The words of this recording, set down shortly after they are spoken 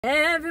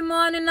Every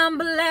morning I'm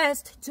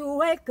blessed to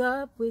wake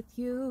up with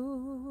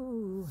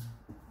you.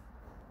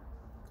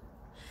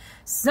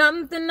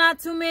 Something not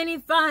too many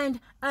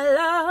find, a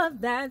love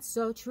that's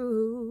so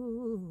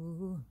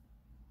true.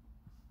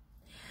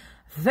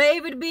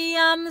 Favored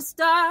beyond the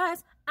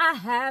stars, I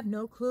have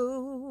no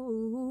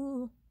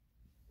clue.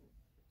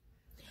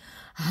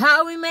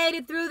 How we made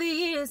it through the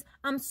years,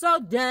 I'm so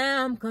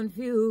damn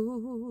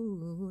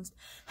confused.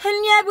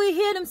 And yet we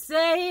hear them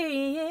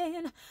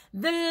saying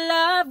the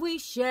love we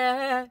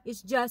share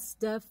is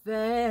just a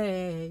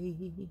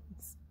phase.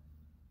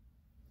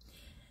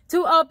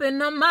 To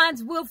open our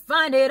minds, we'll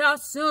find it all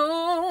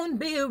soon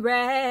be erased.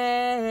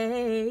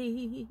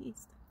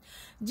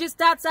 Just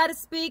outside of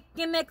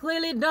speaking, they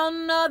clearly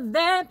don't know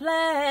their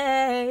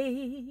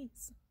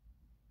place.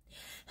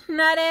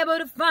 Not able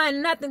to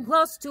find nothing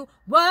close to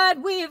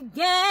what we've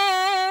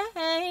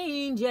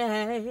gained,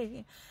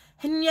 yeah.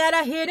 And yet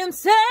I hear them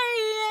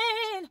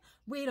saying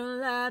we don't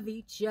love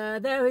each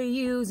other,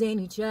 using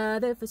each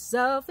other for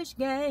selfish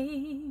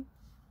gain.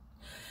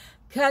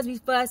 'Cause we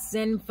fuss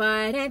and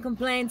fight and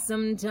complain,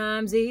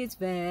 sometimes it's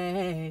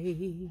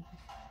fake.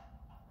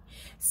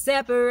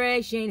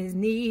 Separation is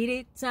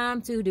needed,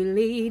 time to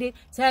delete it,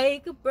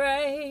 take a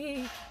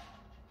break.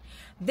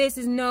 This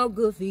is no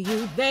good for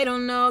you, they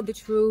don't know the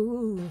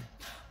truth.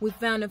 We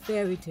found a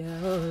fairy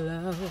tale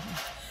love.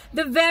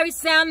 The very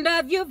sound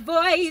of your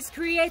voice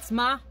creates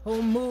my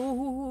whole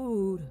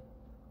mood.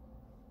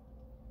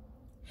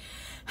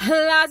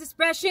 Love's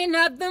expression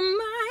of the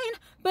mind,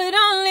 but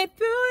only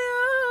through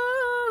you.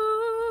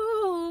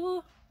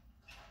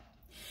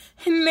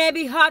 It may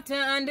be hard to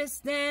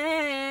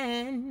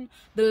understand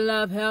the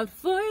love held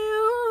for you.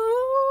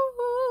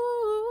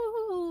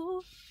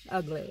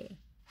 Ugly.